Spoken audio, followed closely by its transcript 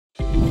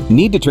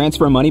Need to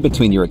transfer money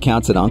between your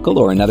accounts at Uncle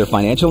or another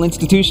financial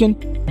institution?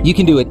 You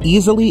can do it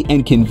easily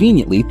and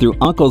conveniently through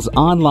Uncle's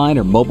online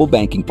or mobile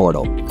banking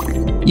portal.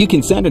 You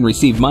can send and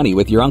receive money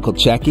with your Uncle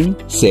checking,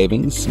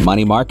 savings,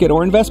 money market,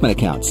 or investment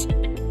accounts.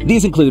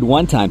 These include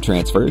one-time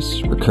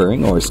transfers,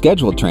 recurring or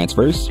scheduled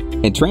transfers,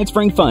 and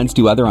transferring funds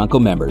to other Uncle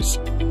members.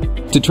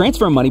 To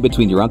transfer money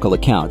between your Uncle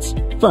accounts,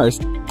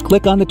 first,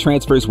 click on the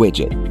Transfers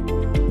widget.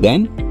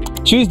 Then,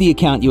 choose the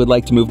account you would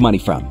like to move money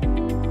from.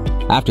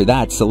 After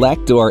that,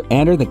 select or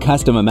enter the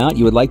custom amount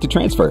you would like to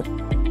transfer.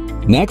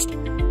 Next,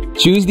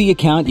 choose the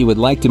account you would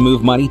like to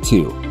move money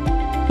to.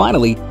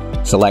 Finally,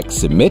 select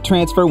Submit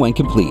Transfer when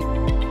complete.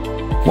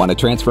 Want to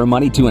transfer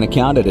money to an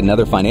account at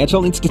another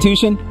financial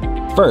institution?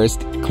 First,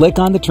 click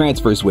on the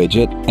Transfers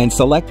widget and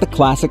select the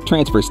Classic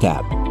Transfers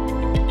tab.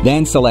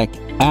 Then select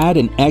Add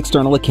an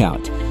external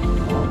account.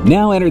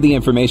 Now enter the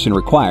information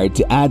required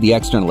to add the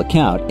external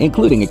account,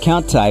 including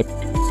account type,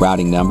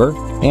 routing number,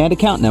 and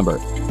account number.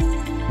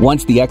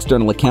 Once the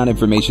external account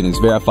information is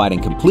verified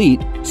and complete,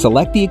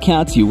 select the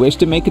accounts you wish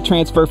to make a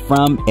transfer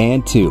from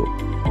and to.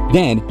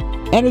 Then,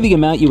 enter the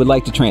amount you would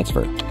like to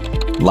transfer.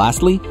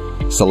 Lastly,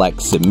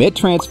 select Submit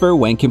Transfer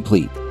when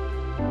complete.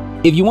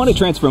 If you want to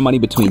transfer money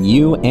between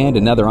you and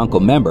another Uncle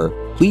member,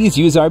 please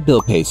use our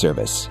bill pay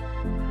service.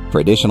 For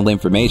additional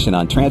information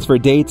on transfer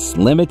dates,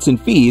 limits,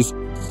 and fees,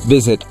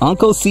 visit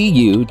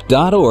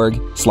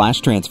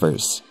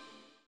unclecu.org/transfers.